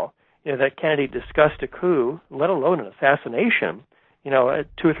at all, that Kennedy discussed a coup, let alone an assassination, 2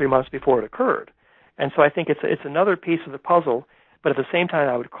 or 3 months before it occurred. And so I think it's another piece of the puzzle, but at the same time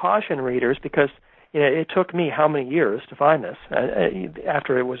I would caution readers because it took me how many years to find this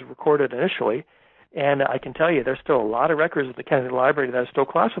after it was recorded initially, and I can tell you there's still a lot of records at the Kennedy Library that are still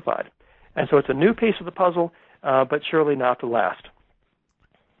classified. And so it's a new piece of the puzzle, but surely not the last.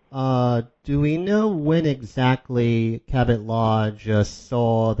 Do we know when exactly Cabot Lodge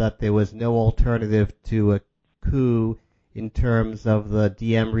saw that there was no alternative to a coup in terms of the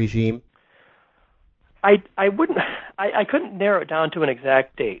Diem regime? I couldn't narrow it down to an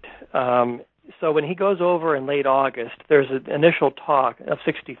exact date. So when he goes over in late August, there's an initial talk of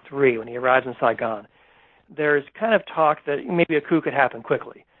 1963 when he arrives in Saigon there's kind of talk that maybe a coup could happen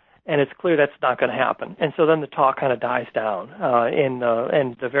quickly. And it's clear that's not going to happen. And so then the talk kind of dies down in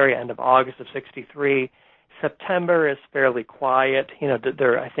the very end of August of '63. September is fairly quiet.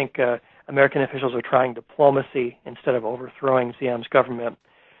 I think American officials are trying diplomacy instead of overthrowing Ziem's government.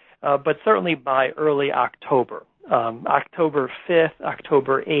 But certainly by early October, October 5th,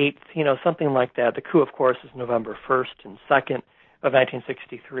 October 8th, something like that. The coup, of course, is November 1st and 2nd of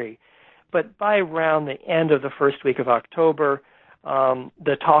 1963. But by around the end of the first week of October,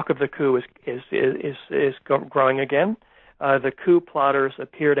 the talk of the coup is growing again. The coup plotters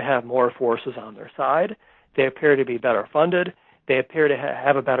appear to have more forces on their side. They appear to be better funded. They appear to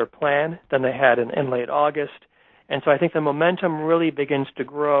have a better plan than they had in late August. And so I think the momentum really begins to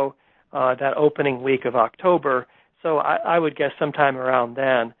grow that opening week of October. So I would guess sometime around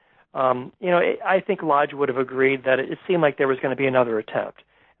then. I think Lodge would have agreed that it seemed like there was going to be another attempt.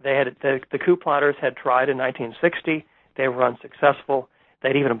 The coup plotters had tried in 1960. They were unsuccessful.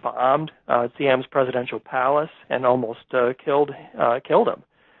 They'd even bombed Ziem's presidential palace and almost killed him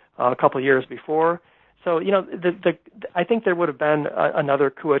a couple of years before. So, I think there would have been another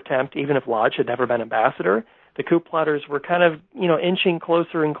coup attempt even if Lodge had never been ambassador. The coup plotters were kind of, inching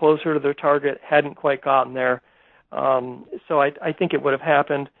closer and closer to their target, hadn't quite gotten there. So I think it would have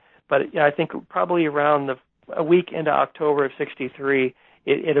happened. But I think probably around a week into October of '63,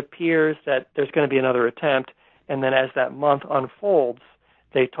 it appears that there's going to be another attempt. And then as that month unfolds,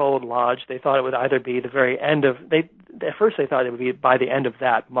 they told Lodge they thought it would either be the very end of, at first they thought it would be by the end of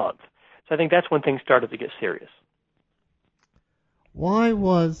that month. So I think that's when things started to get serious.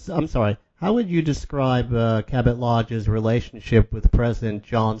 How would you describe Cabot Lodge's relationship with President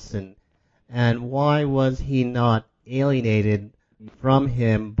Johnson, and why was he not alienated from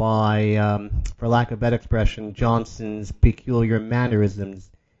him by, for lack of a better expression, Johnson's peculiar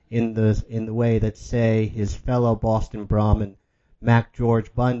mannerisms in the way that, say, his fellow Boston Brahmin, Mac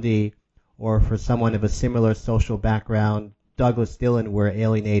George Bundy, or for someone of a similar social background, Douglas Dillon, were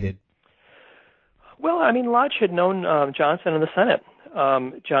alienated? Well, Lodge had known Johnson in the Senate.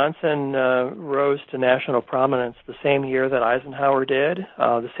 Johnson rose to national prominence the same year that Eisenhower did,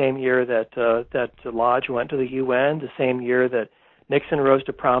 the same year that Lodge went to the UN, the same year that Nixon rose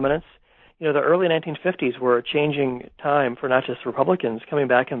to prominence. The early 1950s were a changing time for not just Republicans coming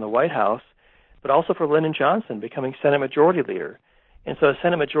back in the White House, but also for Lyndon Johnson becoming Senate Majority Leader. And so as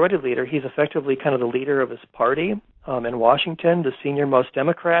Senate Majority Leader, he's effectively kind of the leader of his party in Washington, the senior-most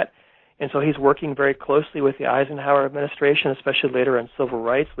Democrat. And so he's working very closely with the Eisenhower administration, especially later on civil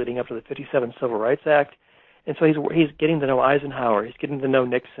rights, leading up to the '57 Civil Rights Act. And so he's getting to know Eisenhower. He's getting to know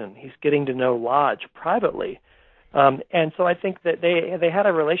Nixon. He's getting to know Lodge privately. And so I think that they had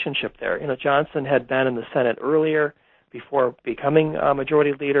a relationship there. Johnson had been in the Senate earlier before becoming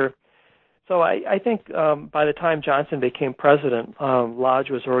Majority Leader. So I think by the time Johnson became president, Lodge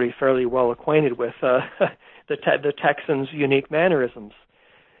was already fairly well acquainted with the Texans' unique mannerisms.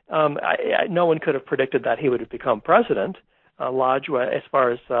 No one could have predicted that he would have become president. Lodge, as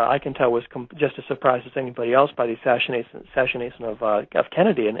far as I can tell, was just as surprised as anybody else by the assassination of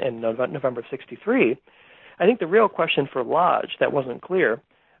Kennedy in November of '63. I think the real question for Lodge that wasn't clear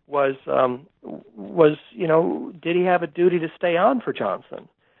was did he have a duty to stay on for Johnson?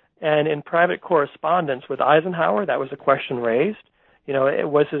 And in private correspondence with Eisenhower, that was a question raised. It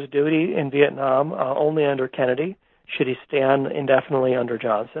was his duty in Vietnam only under Kennedy. Should he stay on indefinitely under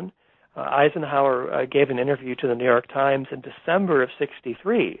Johnson? Eisenhower gave an interview to the New York Times in December of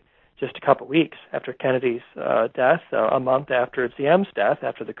 '63, just a couple weeks after Kennedy's death, a month after Ziem's death,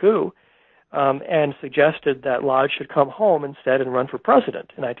 after the coup, and suggested that Lodge should come home instead and run for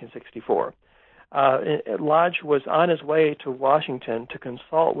president in 1964. Lodge was on his way to Washington to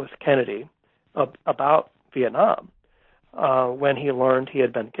consult with Kennedy about Vietnam when he learned Kennedy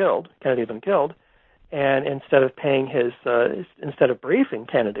had been killed, and instead of briefing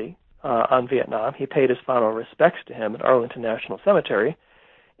Kennedy on Vietnam, he paid his final respects to him at Arlington National Cemetery,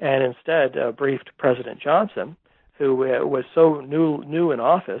 and instead briefed President Johnson, who was so new in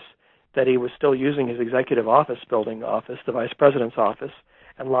office that he was still using his executive office, the vice president's office,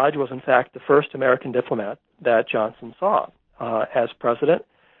 and Lodge was, in fact, the first American diplomat that Johnson saw as president,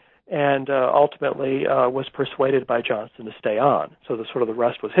 and ultimately was persuaded by Johnson to stay on. So the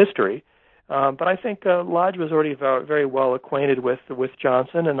rest was history. But I think Lodge was already very well acquainted with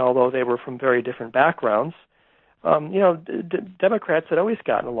Johnson, and although they were from very different backgrounds, Democrats had always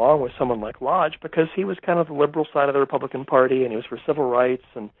gotten along with someone like Lodge because he was kind of the liberal side of the Republican Party, and he was for civil rights,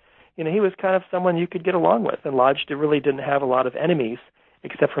 and he was kind of someone you could get along with. And Lodge really didn't have a lot of enemies,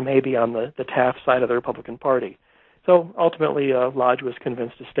 except for maybe on the Taft side of the Republican Party. So ultimately, Lodge was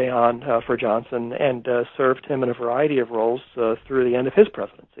convinced to stay on for Johnson and served him in a variety of roles through the end of his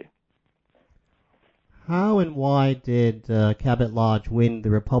presidency. How and why did Cabot Lodge win the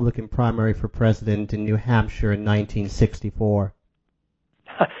Republican primary for president in New Hampshire in 1964?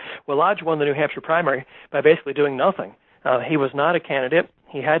 Well, Lodge won the New Hampshire primary by basically doing nothing. He was not a candidate.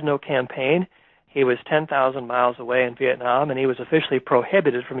 He had no campaign. He was 10,000 miles away in Vietnam, and he was officially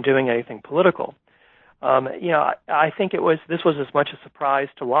prohibited from doing anything political. I think this was as much a surprise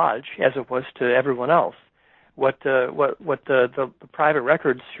to Lodge as it was to everyone else. What the private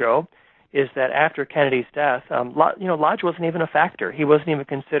records show is that after Kennedy's death, Lodge wasn't even a factor. He wasn't even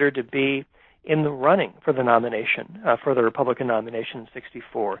considered to be in the running for the nomination, for the Republican nomination in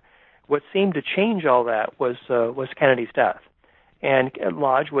 '64. What seemed to change all that was Kennedy's death. And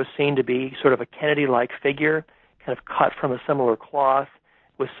Lodge was seen to be sort of a Kennedy-like figure, kind of cut from a similar cloth,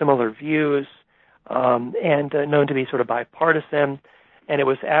 with similar views, and known to be sort of bipartisan. And it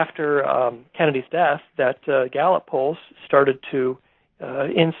was after Kennedy's death that Gallup polls started to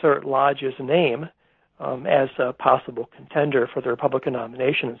insert Lodge's name as a possible contender for the Republican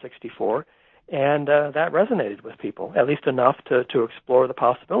nomination in '64. And that resonated with people, at least enough to explore the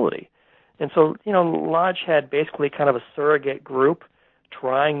possibility. And so, Lodge had basically kind of a surrogate group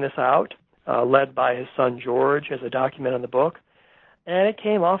trying this out, led by his son George, as a document in the book, and it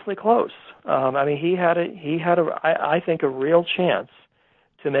came awfully close. He had I think, a real chance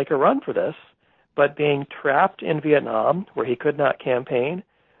to make a run for this, but being trapped in Vietnam, where he could not campaign,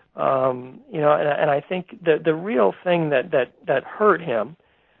 and I think the real thing that hurt him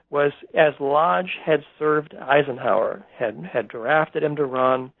was, as Lodge had served Eisenhower, had drafted him to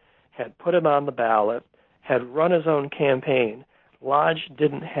run, had put him on the ballot, had run his own campaign, Lodge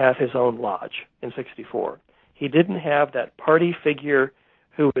didn't have his own Lodge in '64. He didn't have that party figure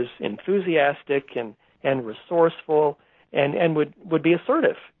who was enthusiastic and resourceful and would be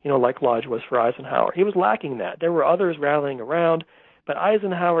assertive, like Lodge was for Eisenhower. He was lacking that. There were others rallying around, but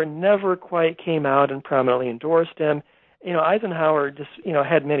Eisenhower never quite came out and prominently endorsed him. Eisenhower just,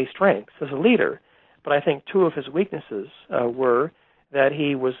 had many strengths as a leader, but I think two of his weaknesses were that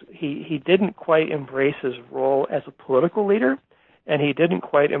he didn't quite embrace his role as a political leader, and he didn't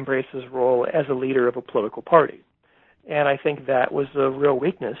quite embrace his role as a leader of a political party. And I think that was a real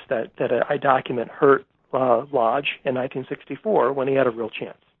weakness that I document hurt Lodge in 1964 when he had a real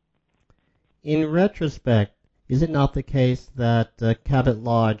chance. In retrospect, is it not the case that Cabot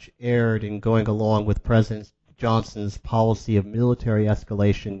Lodge erred in going along with President Johnson's policy of military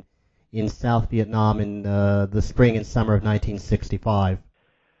escalation in South Vietnam in the spring and summer of 1965?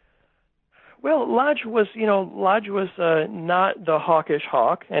 Well, Lodge was not the hawkish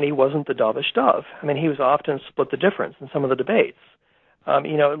hawk, and he wasn't the dovish dove. He was often split the difference in some of the debates.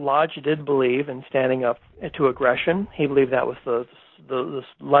 Lodge did believe in standing up to aggression. He believed that was the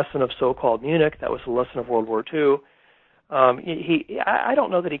lesson of so-called Munich. That was the lesson of World War II. I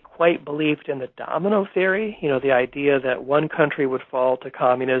don't know that he quite believed in the domino theory, the idea that one country would fall to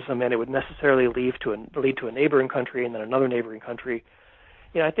communism and it would necessarily lead to a neighboring country and then another neighboring country.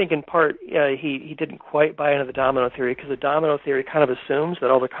 I think in part he didn't quite buy into the domino theory, because the domino theory kind of assumes that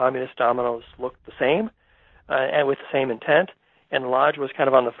all the communist dominoes look the same and with the same intent. And Lodge was kind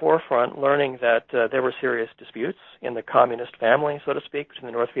of on the forefront, learning that there were serious disputes in the communist family, so to speak, between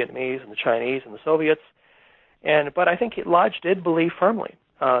the North Vietnamese and the Chinese and the Soviets. But I think Lodge did believe firmly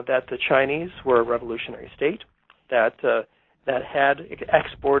that the Chinese were a revolutionary state, that had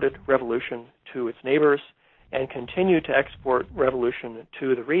exported revolution to its neighbors and continued to export revolution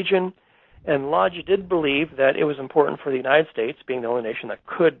to the region. And Lodge did believe that it was important for the United States, being the only nation that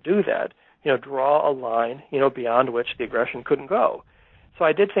could do that, draw a line, beyond which the aggression couldn't go. So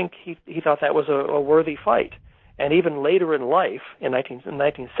I did think he thought that was a worthy fight. And even later in life, in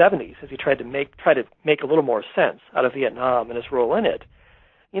 1970s, as he tried to make a little more sense out of Vietnam and his role in it,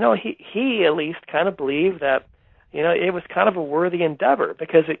 he at least kind of believed that, it was kind of a worthy endeavor,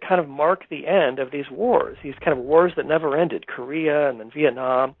 because it kind of marked the end of these kind of wars that never ended, Korea and then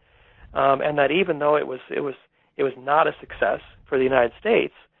Vietnam, and that even though it was not a success for the United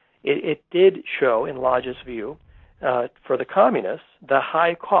States, it did show, in Lodge's view, for the communists, the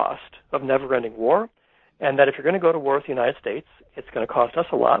high cost of never-ending war, and that if you're going to go to war with the United States, it's going to cost us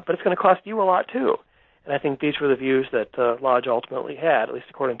a lot, but it's going to cost you a lot too. And I think these were the views that Lodge ultimately had, at least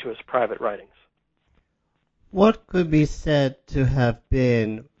according to his private writings. What could be said to have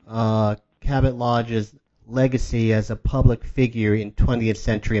been Cabot Lodge's legacy as a public figure in 20th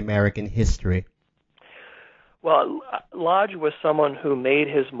century American history? Well, Lodge was someone who made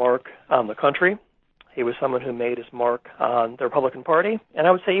his mark on the country. He was someone who made his mark on the Republican Party, and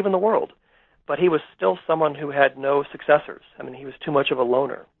I would say even the world. but he was still someone who had no successors. I mean, he was too much of a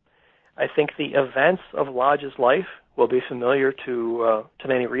loner. I think the events of Lodge's life will be familiar to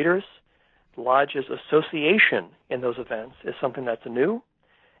many readers. Lodge's association in those events is something that's new,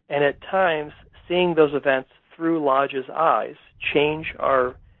 and at times, seeing those events through Lodge's eyes change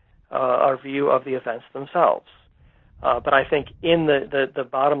our view of the events themselves. But I think in the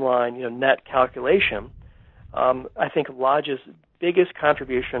bottom line, net calculation, I think Lodge's biggest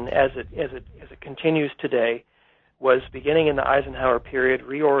contribution as it continues today was beginning in the Eisenhower period,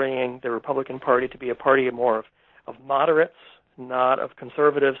 reorienting the Republican Party to be a party more of moderates, not of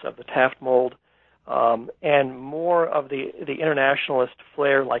conservatives, of the Taft mold, and more of the internationalist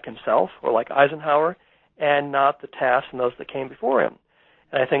flair like himself or like Eisenhower, and not the Tafts and those that came before him.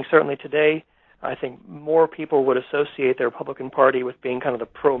 And I think certainly today, I think more people would associate the Republican Party with being kind of the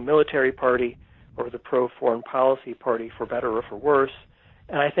pro-military party or the pro-foreign policy party, for better or for worse.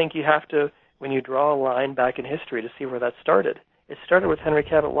 And I think you have to, when you draw a line back in history to see where that started, it started with Henry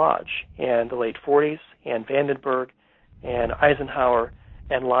Cabot Lodge in the late 40s, and Vandenberg, and Eisenhower,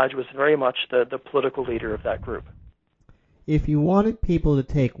 and Lodge was very much the political leader of that group. If you wanted people to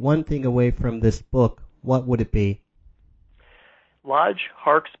take one thing away from this book, what would it be? Lodge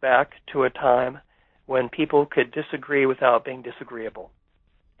harks back to a time when people could disagree without being disagreeable.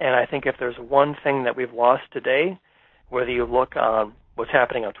 And I think if there's one thing that we've lost today, whether you look on what's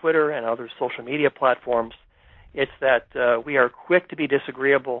happening on Twitter and other social media platforms, it's that we are quick to be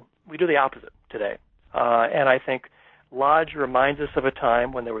disagreeable. We do the opposite today. And I think Lodge reminds us of a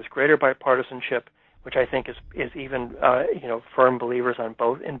time when there was greater bipartisanship, which I think is even firm believers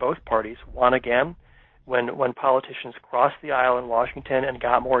in both parties won again. When politicians crossed the aisle in Washington and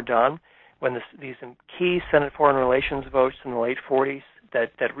got more done, when these key Senate Foreign Relations votes in the late 40s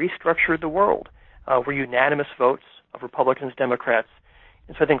that restructured the world were unanimous votes of Republicans, Democrats.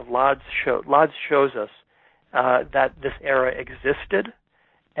 And so I think Lodge shows us that this era existed,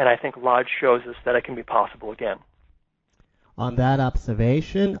 and I think Lodge shows us that it can be possible again. On that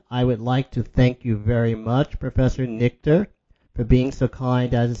observation, I would like to thank you very much, Professor Nichter, for being so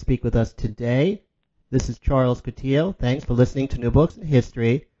kind as to speak with us today. This is Charles Coutinho. Thanks for listening to New Books in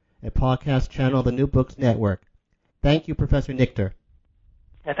History, a podcast channel of the New Books Network. Thank you, Professor Nichter.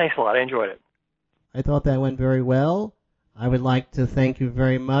 Yeah, thanks a lot. I enjoyed it. I thought that went very well. I would like to thank you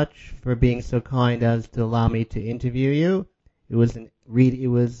very much for being so kind as to allow me to interview you. It was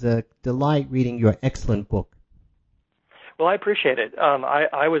a delight reading your excellent book. Well, I appreciate it.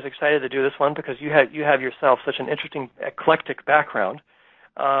 I was excited to do this one because you have yourself such an interesting, eclectic background,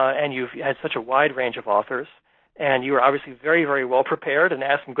 and you've had such a wide range of authors, and you were obviously very, very well prepared and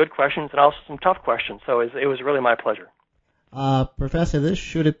asked some good questions and also some tough questions. So it was really my pleasure. Professor, this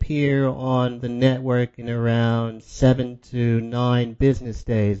should appear on the network in around 7 to 9 business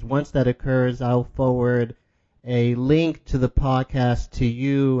days. Once that occurs, I'll forward a link to the podcast to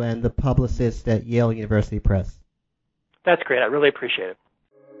you and the publicist at Yale University Press. That's great. I really appreciate it.